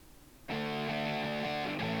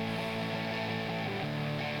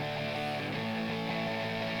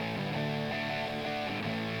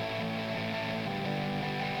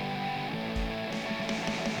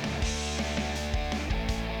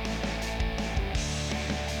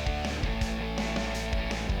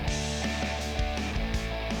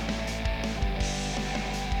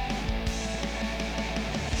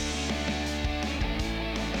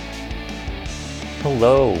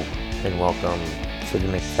Hello, and welcome to the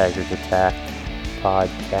McTaggart Attack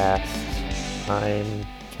podcast. I'm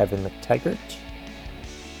Kevin McTaggart,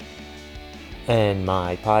 and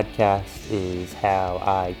my podcast is how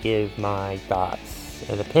I give my thoughts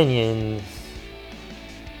and opinions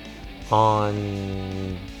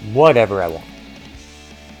on whatever I want.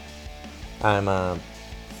 I'm a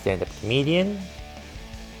stand-up comedian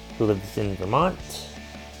who lives in Vermont.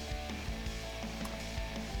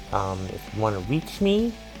 If you want to reach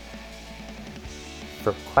me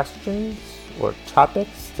for questions or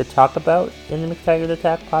topics to talk about in the McTaggart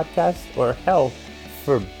Attack podcast, or hell,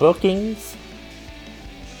 for bookings,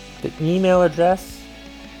 the email address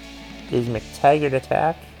is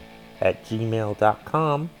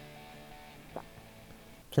mctaggartattack@gmail.com. You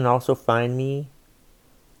can also find me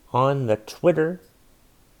on the Twitter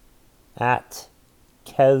at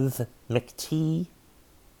KevMcT.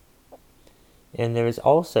 And there is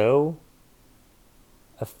also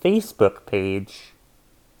a Facebook page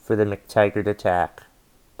for the McTaggart Attack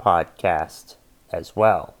podcast as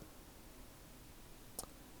well.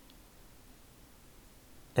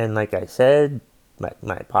 And like I said,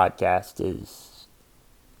 my podcast is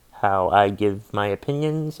how I give my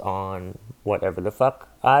opinions on whatever the fuck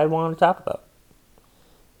I want to talk about.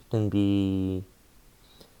 It can be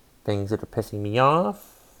things that are pissing me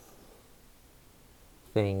off,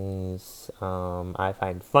 things I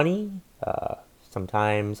find funny.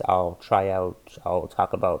 Sometimes I'll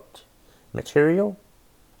talk about material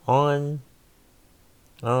on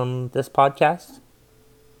this podcast.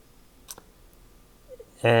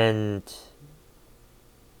 And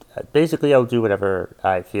basically I'll do whatever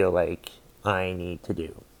I feel like I need to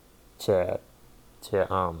do to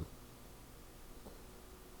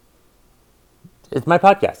it's my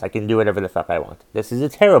podcast. I can do whatever the fuck I want. This is a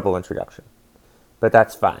terrible introduction, but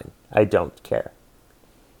that's fine. I don't care.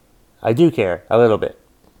 I do care a little bit.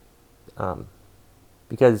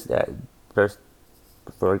 Because first,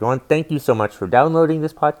 before we go on, thank you so much for downloading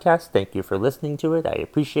this podcast. Thank you for listening to it. I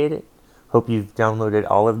appreciate it. Hope you've downloaded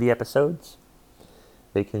all of the episodes.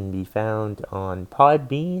 They can be found on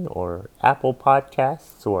Podbean or Apple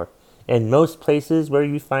Podcasts, or in most places where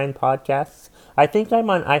you find podcasts. I think I'm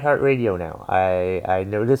on iHeartRadio now. I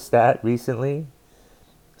noticed that recently,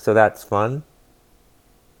 so that's fun.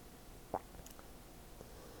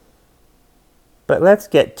 But let's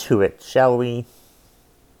get to it, shall we?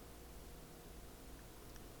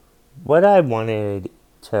 What I wanted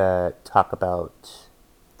to talk about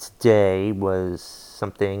today was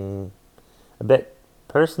something a bit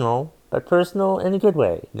personal, but personal in a good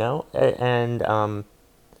way, no? And I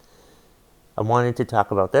wanted to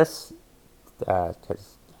talk about this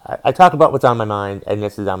because I talk about what's on my mind, and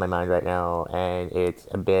this is on my mind right now, and it's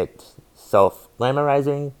a bit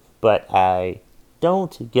self-glamorizing, but I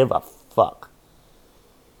don't give a fuck.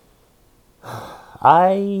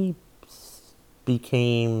 I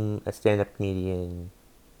became a stand-up comedian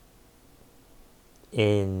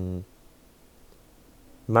in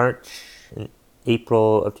March and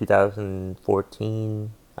April of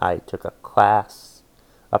 2014. I took a class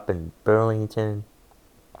up in Burlington,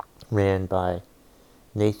 ran by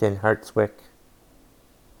Nathan Hartswick,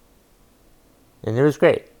 and it was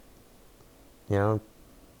great. You know,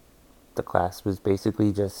 the class was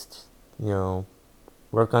basically just,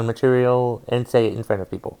 work on material and say it in front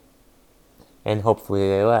of people. And hopefully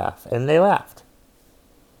they laugh. And they laughed.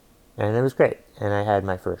 And it was great. And I had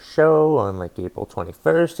my first show on April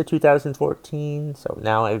 21st of 2014. So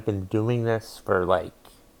now I've been doing this for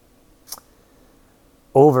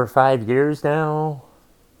over 5 years now.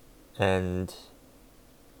 And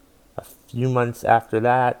a few months after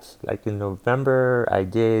that, in November, I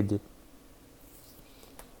did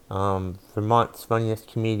Vermont's Funniest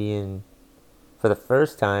Comedian for the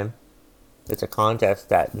first time. It's a contest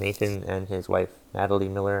that Nathan and his wife, Natalie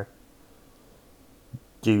Miller,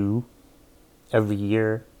 do every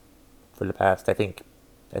year for the past, I think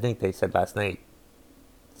they said last night,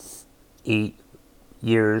 8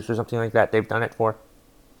 years or something like that they've done it for.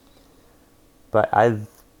 But I've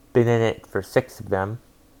been in it for 6 of them.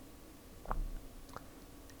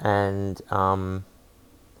 And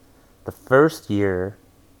the first year,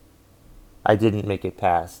 I didn't make it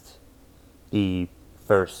past the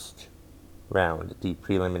first round, the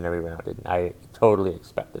preliminary round, and I totally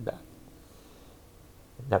expected that.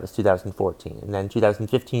 That was 2014. And then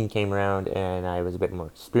 2015 came around, and I was a bit more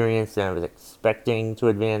experienced, and I was expecting to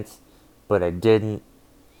advance, but I didn't.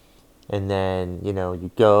 And then,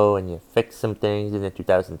 you go and you fix some things, and in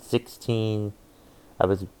 2016, I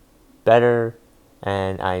was better,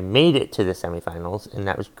 and I made it to the semifinals, and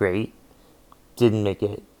that was great. Didn't make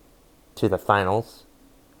it to the finals,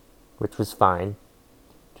 which was fine.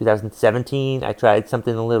 2017, I tried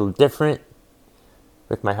something a little different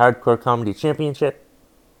with my Hardcore Comedy Championship.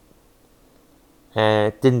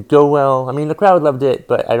 And it didn't go well. I mean, the crowd loved it,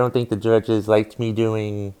 but I don't think the judges liked me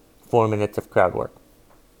doing 4 minutes of crowd work.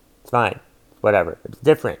 It's fine. Whatever. It was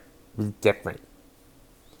different. It was different.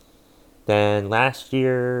 Then last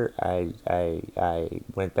year, I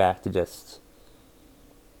went back to just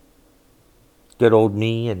good old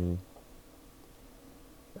me, and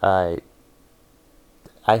I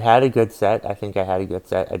had a good set. I think I had a good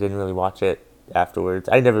set. I didn't really watch it afterwards.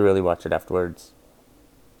 I never really watched it afterwards.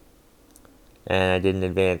 And I didn't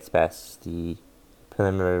advance past the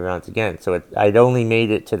preliminary rounds again. So I'd only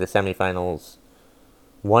made it to the semifinals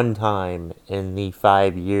one time in the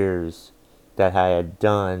 5 years that I had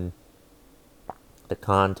done the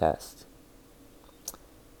contest.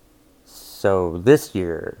 So this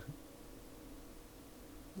year,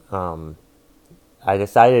 I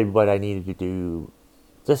decided what I needed to do,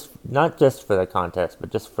 just not just for the contest,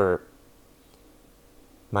 but just for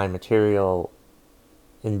my material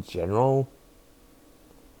in general,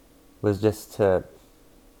 was just to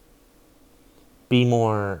be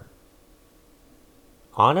more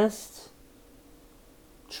honest,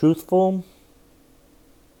 truthful,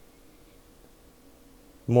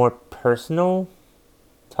 more personal,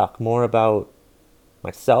 talk more about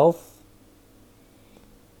myself,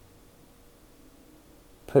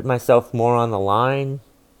 put myself more on the line,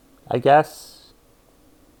 I guess.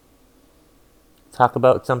 Talk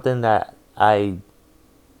about something that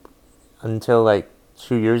until like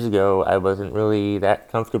 2 years ago, I wasn't really that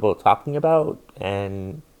comfortable talking about,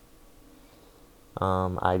 and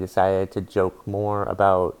I decided to joke more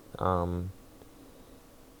about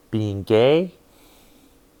being gay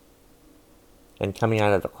and coming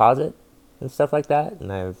out of the closet and stuff like that,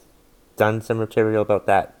 and I've done some material about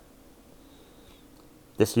that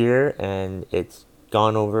this year, and it's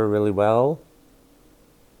gone over really well.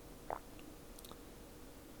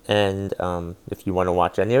 And if you want to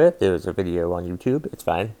watch any of it, there's a video on YouTube. It's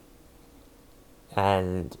fine.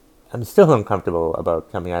 And I'm still uncomfortable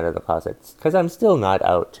about coming out of the closets because I'm still not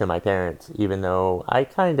out to my parents, even though I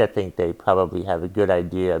kind of think they probably have a good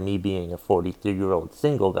idea, me being a 43-year-old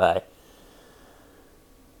single guy,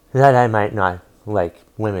 that I might not like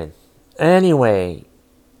women. Anyway,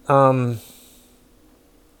 so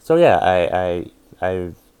yeah,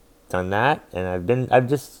 I've done that, and I've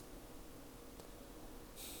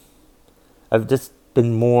just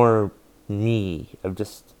been more me. I've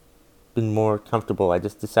just been more comfortable. I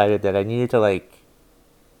just decided that I needed to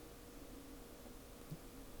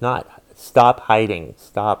not stop hiding,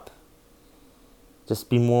 just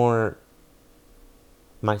be more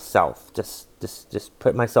myself. Just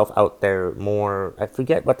put myself out there more. I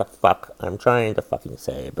forget what the fuck I'm trying to fucking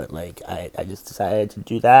say, but I just decided to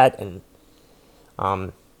do that, and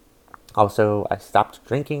also I stopped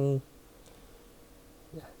drinking.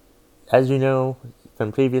 As you know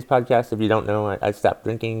from previous podcasts, if you don't know, I stopped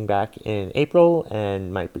drinking back in April,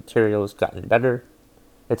 and my material has gotten better.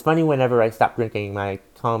 It's funny, whenever I stop drinking, my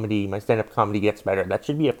stand-up comedy gets better. That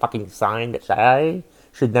should be a fucking sign that I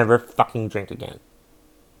should never fucking drink again.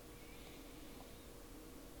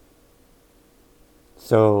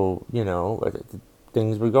 So,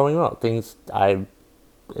 things were going well.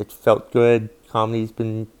 It felt good.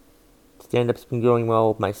 Stand-up's been going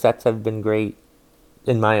well. My sets have been great,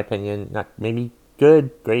 in my opinion. Not maybe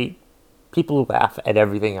good, great. People laugh at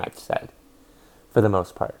everything I've said, for the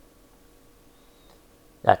most part,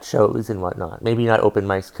 at shows and whatnot. Maybe not open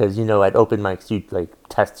mics, because at open mics you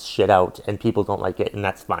test shit out and people don't like it, and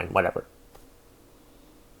that's fine, whatever.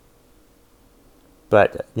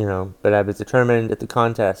 But I was determined at the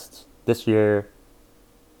contest this year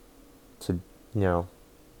to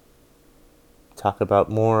talk about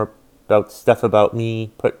more about stuff about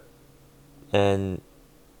me, and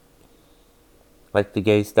the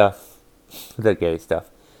gay stuff,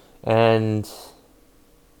 and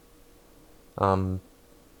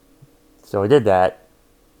so I did that,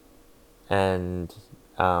 and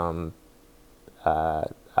I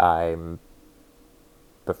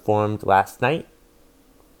performed last night,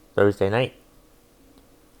 Thursday night,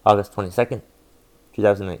 August 22nd,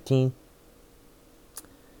 2019,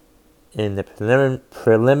 in the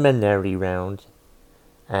preliminary round,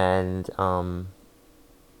 and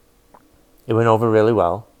it went over really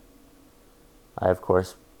well. I, of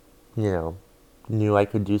course, knew I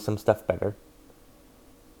could do some stuff better.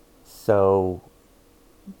 So,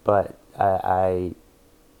 but I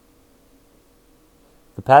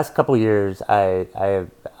the past couple years, I've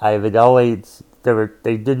always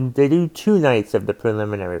they do 2 nights of the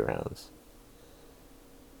preliminary rounds,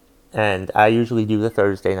 and I usually do the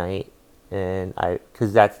Thursday night, and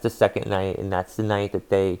because that's the second night, and that's the night that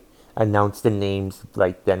they announced the names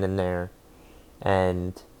like then and there,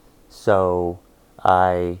 and so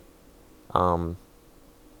I, um,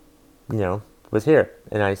 was here,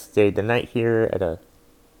 and I stayed the night here at a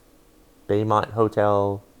Baymont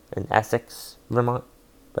Hotel in Essex, Vermont,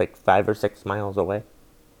 like 5 or 6 miles away.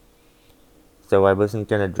 So I wasn't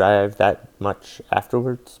gonna drive that much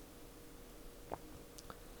afterwards.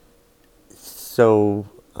 So,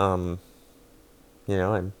 and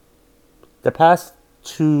the past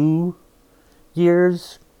 2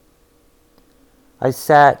 years, I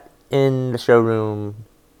sat in the showroom,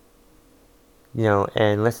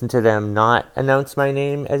 and listened to them not announce my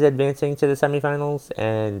name as advancing to the semifinals,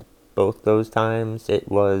 and both those times it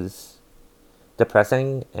was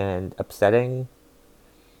depressing and upsetting.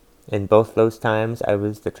 In both those times, I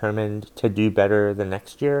was determined to do better the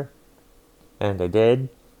next year, and I did.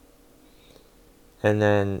 And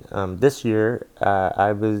then this year,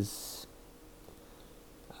 I was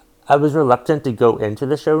reluctant to go into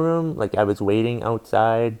the showroom. Like, I was waiting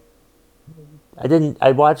outside.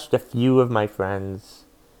 I watched a few of my friends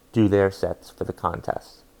do their sets for the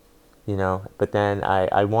contest, but then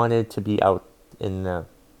I wanted to be out in the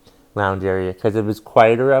lounge area because it was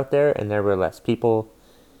quieter out there and there were less people,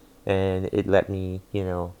 and it let me,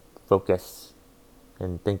 focus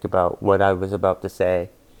and think about what I was about to say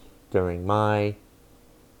when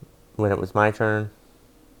it was my turn.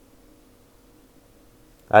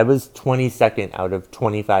 I was 22nd out of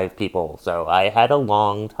 25 people, so I had a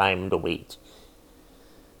long time to wait.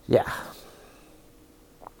 Yeah.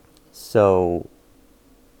 So,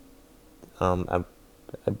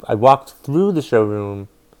 I walked through the showroom.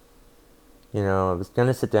 I was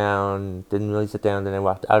gonna sit down, didn't really sit down. Then I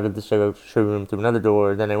walked out of the showroom to another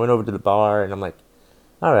door. Then I went over to the bar, and I'm like,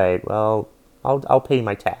 all right, well, I'll pay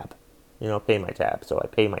my tab. Pay my tab. So I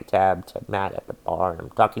pay my tab to Matt at the bar, and I'm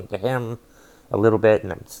talking to him a little bit,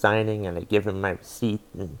 and I'm signing, and I give him my receipt,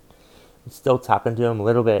 and I'm still talking to him a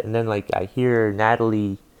little bit, and then I hear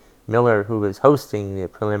Natalie Miller, who was hosting the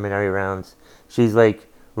preliminary rounds. She's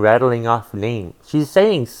rattling off names. She's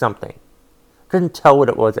saying something. Couldn't tell what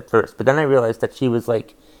it was at first, but then I realized that she was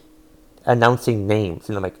announcing names,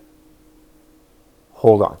 and I'm like,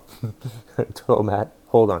 hold on. I told Matt,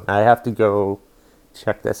 hold on, I have to go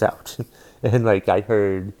check this out. And I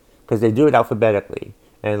heard, because they do it alphabetically,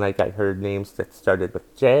 and I heard names that started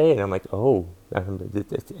with J, and I'm like, oh,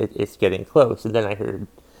 it's getting close. And then I heard,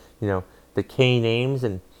 the K names,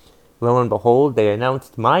 and lo and behold, they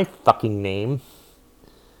announced my fucking name,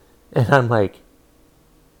 and I'm like,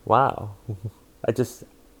 wow. I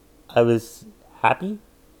was happy.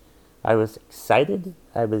 I was excited.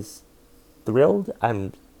 I was thrilled.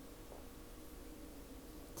 I'm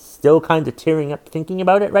still kind of tearing up thinking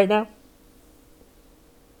about it right now.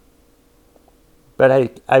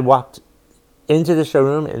 But I walked into the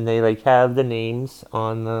showroom, and they have the names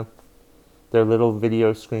on their little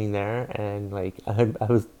video screen there, and I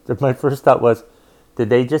was, my first thought was, did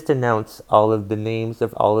they just announce all of the names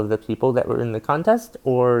of all of the people that were in the contest,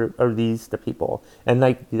 or are these the people? And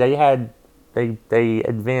they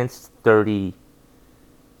advanced 30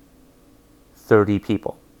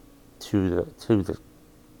 people to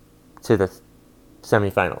the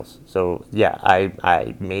semifinals. So yeah,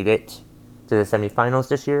 I made it to the semifinals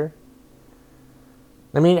this year.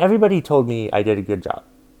 I mean, everybody told me I did a good job.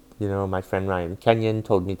 My friend Ryan Kenyon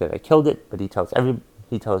told me that I killed it, but he tells me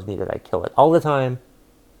that I kill it all the time.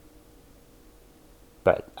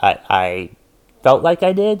 But I felt like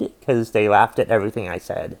I did because they laughed at everything I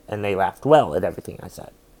said, and they laughed well at everything I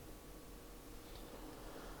said.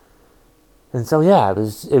 And so yeah, it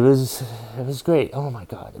was great. Oh my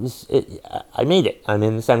god, I made it. I'm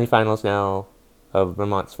in the semifinals now of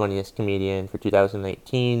Vermont's Funniest Comedian for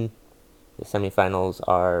 2018. The semifinals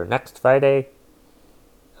are next Friday,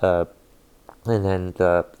 and then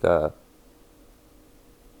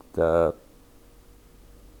the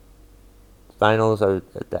finals are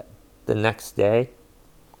the next day.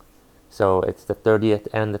 So it's the 30th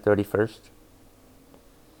and the 31st,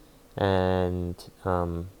 and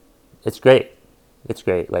it's great. It's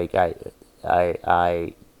great.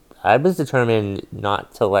 I was determined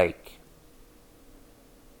not to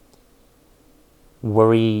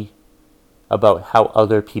worry about how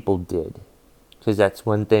other people did, because that's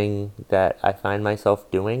one thing that I find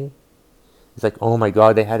myself doing. It's oh my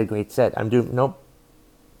god, they had a great set.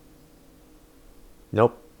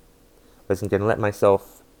 Nope. Wasn't gonna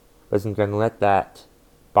let that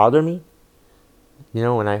bother me.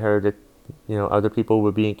 When I heard that, other people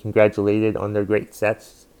were being congratulated on their great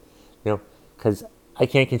sets, because I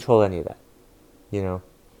can't control any of that.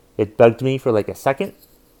 It bugged me for a second,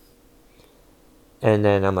 And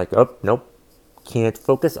then I'm like, oh, nope. Can't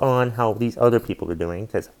focus on how these other people are doing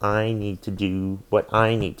because I need to do what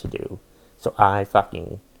I need to do. So I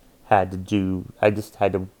just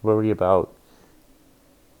had to worry about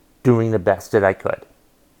doing the best that I could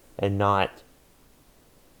and not,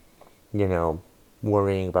 you know,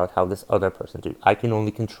 worrying about how this other person do. I can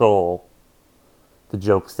only control the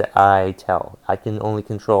jokes that I tell. I can only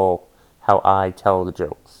control how I tell the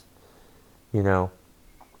jokes. You know,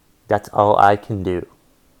 that's all I can do.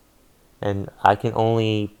 And I can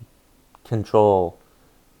only control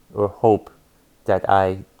or hope that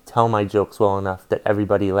I tell my jokes well enough that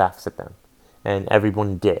everybody laughs at them. And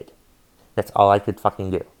everyone did. That's all I could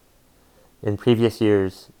fucking do. In previous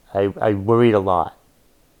years, I worried a lot.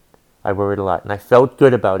 I worried a lot. And I felt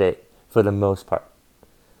good about it for the most part.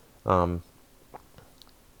 Um,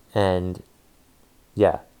 and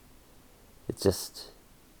yeah, it's just,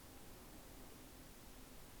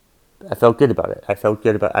 I felt good about it.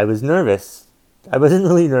 I was nervous. I wasn't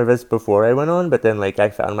really nervous before I went on, but then like I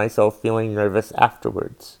found myself feeling nervous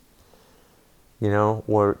afterwards. You know,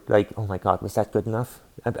 or like, oh my God, was that good enough?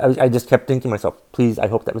 I just kept thinking to myself, please, I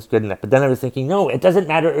hope that was good enough. But then I was thinking, no, it doesn't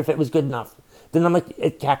matter if it was good enough. Then I'm like,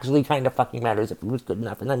 it actually kind of fucking matters if it was good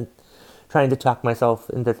enough. And then trying to talk myself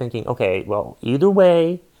into thinking, okay, well, either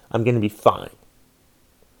way, I'm going to be fine.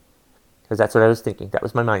 Because that's what I was thinking. That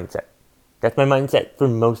was my mindset. That's my mindset for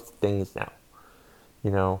most things now. You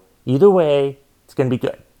know, either way, it's going to be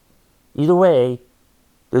good. Either way,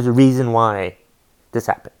 there's a reason why this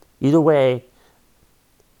happened. Either way,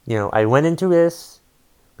 you know, I went into this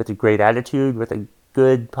with a great attitude, with a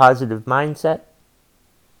good, positive mindset,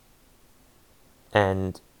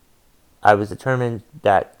 and I was determined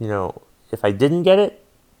that, you know, if I didn't get it,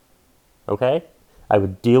 okay, I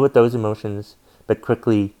would deal with those emotions, but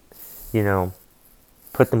quickly, you know,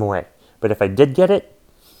 put them away. But if I did get it,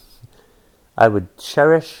 I would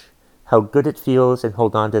cherish how good it feels and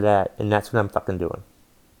hold on to that, and that's what I'm fucking doing.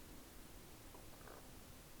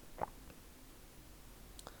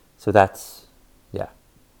 So that's, yeah.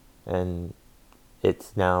 And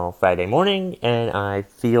it's now Friday morning, and I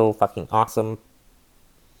feel fucking awesome.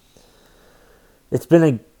 It's been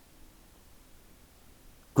a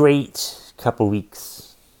great couple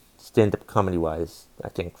weeks, stand-up comedy-wise, I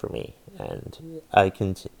think, for me. And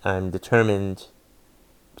I'm determined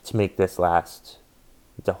to make this last,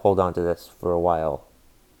 to hold on to this for a while.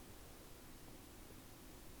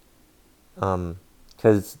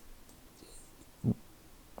 Because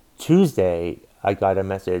Tuesday, I got a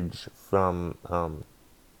message from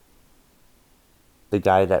the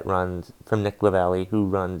guy that runs, from Nick LaValle, who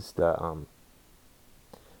runs the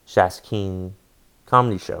Shaskeen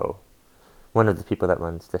comedy show. One of the people that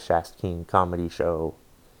runs the Shaskeen comedy show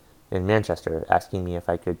in Manchester, asking me if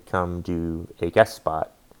I could come do a guest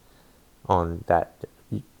spot on that.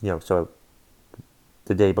 You know, so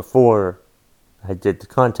the day before I did the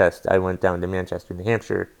contest, I went down to Manchester, New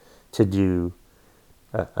Hampshire to do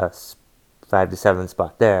a 5 to 7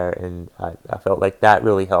 spot there, and I felt like that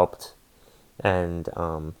really helped. And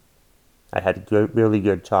I had a really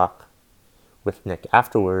good talk with Nick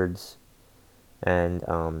afterwards, and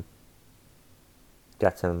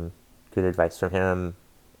got some good advice from him,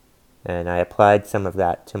 and I applied some of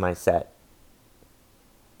that to my set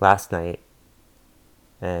last night,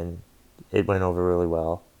 and it went over really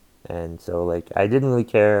well. And so, like, I didn't really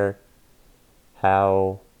care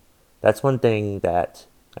how, that's one thing that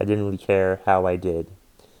I didn't really care how I did,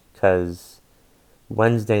 because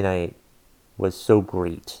Wednesday night was so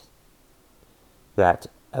great that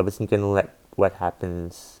I wasn't going to let what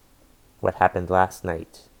happened last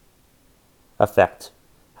night affect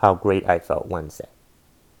how great I felt Wednesday.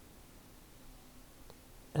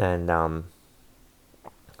 And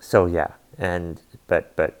so yeah, and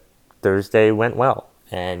but Thursday went well,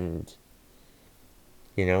 and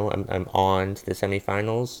you know, I'm on to the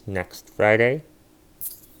semifinals next Friday,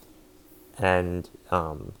 and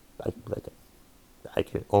I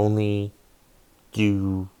can only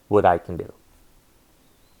do what I can do.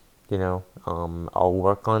 You know, I'll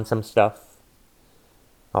work on some stuff.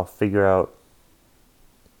 I'll figure out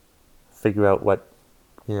what,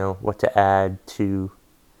 you know, what to add to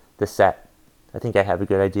the set. I think I have a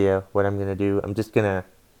good idea what I'm gonna do. I'm just gonna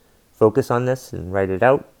focus on this and write it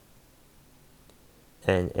out,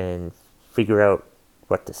 and figure out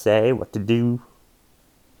what to say, what to do.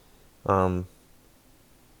 And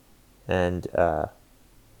I'm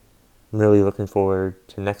really looking forward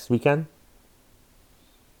to next weekend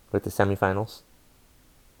with the semifinals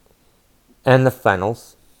and the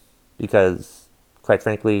finals, because quite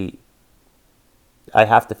frankly, I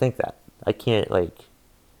have to think that. I can't, like,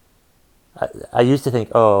 I used to think,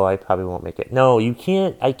 oh, I probably won't make it. No, you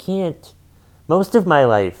can't. I can't. Most of my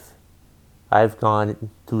life, I've gone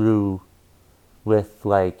through with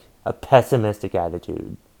like a pessimistic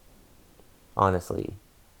attitude, honestly.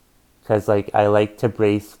 Because like I like to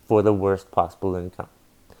brace for the worst possible outcome.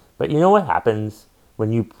 But you know what happens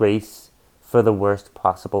when you brace for the worst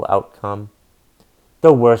possible outcome?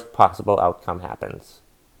 The worst possible outcome happens.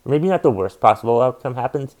 Maybe not the worst possible outcome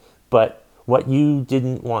happens, but what you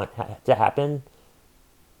didn't want to happen,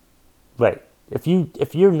 right? If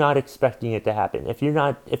you're not expecting it to happen, if you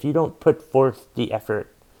don't put forth the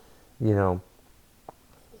effort, you know,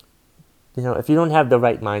 if you don't have the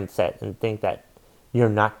right mindset and think that you're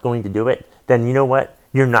not going to do it, then you know what?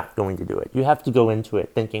 You're not going to do it. You have to go into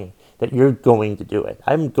it thinking that you're going to do it.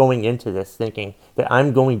 I'm going into this thinking that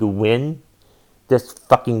I'm going to win this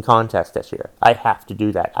fucking contest this year. I have to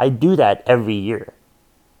do that. I do that every year.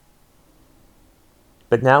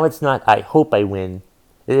 But now it's not, I hope I win.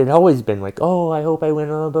 It had always been like, oh, I hope I win.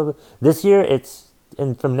 Blah, blah, blah. This year,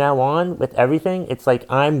 and from now on, with everything, it's like,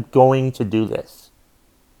 I'm going to do this.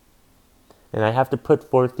 And I have to put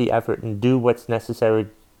forth the effort and do what's necessary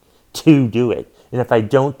to do it. And if I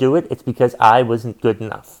don't do it, it's because I wasn't good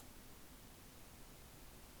enough.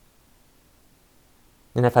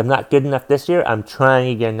 And if I'm not good enough this year, I'm trying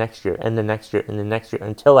again next year, and the next year, and the next year,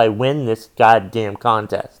 until I win this goddamn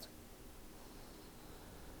contest.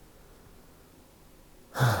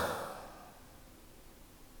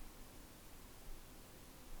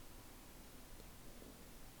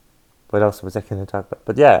 What else was I going to talk about?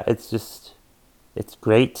 But yeah, it's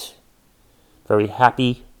great. Very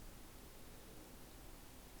happy.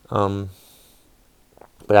 But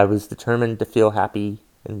I was determined to feel happy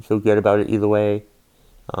and feel good about it either way.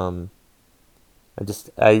 I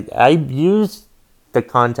use the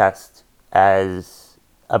contest as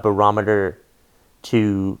a barometer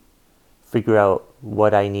to figure out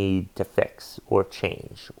what I need to fix or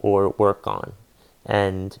change or work on.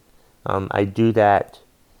 And I do that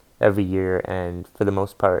every year, and for the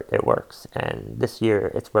most part, it works. And this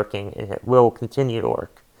year, it's working, and it will continue to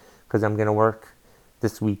work, because I'm going to work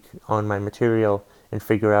this week on my material and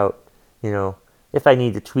figure out, if I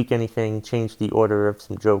need to tweak anything, change the order of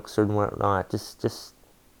some jokes or whatnot. Just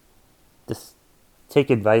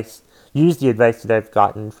take advice. Use the advice that I've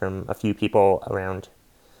gotten from a few people around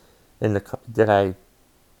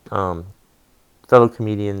fellow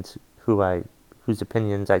comedians whose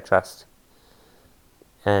opinions I trust,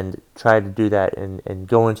 and try to do that and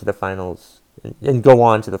go into the finals and go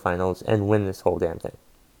on to the finals and win this whole damn thing.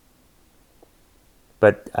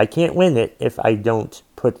 But I can't win it if I don't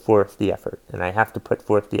put forth the effort, and I have to put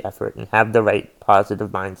forth the effort and have the right positive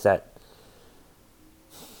mindset.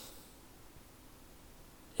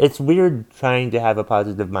 It's weird trying to have a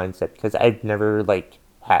positive mindset because I've never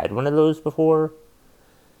had one of those before.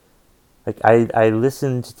 I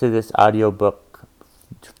listened to this audiobook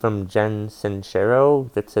from Jen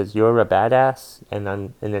Sincero that says you're a badass,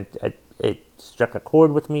 and it struck a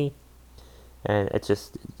chord with me, and it's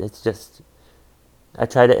just I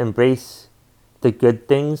try to embrace the good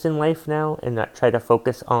things in life now and not try to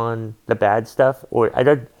focus on the bad stuff.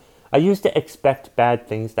 I used to expect bad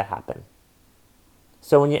things to happen.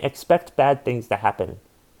 So when you expect bad things to happen,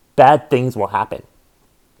 bad things will happen.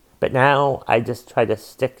 But now I just try to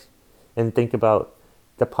stick and think about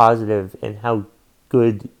the positive and how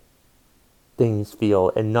good things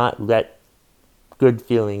feel, and not let good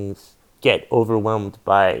feelings get overwhelmed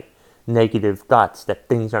by negative thoughts that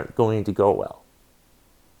things aren't going to go well.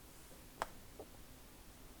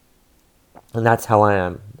 And that's how I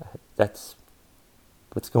am. That's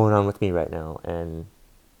what's going on with me right now. And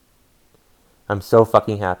I'm so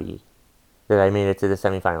fucking happy that I made it to the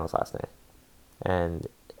semifinals last night. And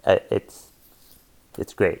it's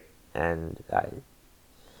great. And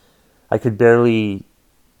I could barely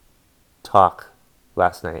talk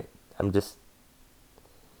last night. I'm just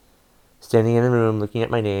standing in the room looking at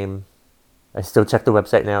my name. I still check the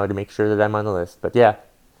website now to make sure that I'm on the list. But yeah,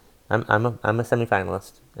 I'm a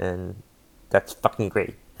semifinalist, and that's fucking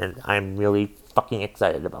great. And I'm really fucking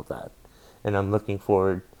excited about that. And I'm looking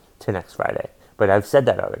forward to next Friday. But I've said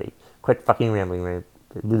that already. Quit fucking rambling.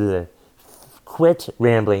 Quit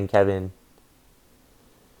rambling, Kevin.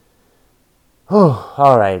 Oh,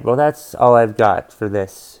 alright. Well, that's all I've got for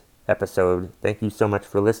this episode. Thank you so much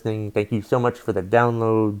for listening. Thank you so much for the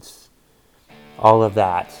downloads. All of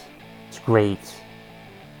that. It's great.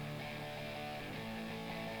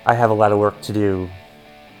 I have a lot of work to do.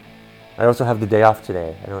 I also have the day off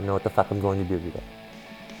today. I don't know what the fuck I'm going to do today.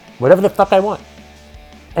 Whatever the fuck I want.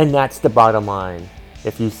 And that's the bottom line.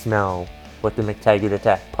 If you smell what the McTaggart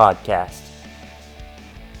Attack podcast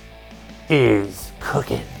is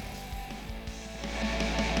cooking.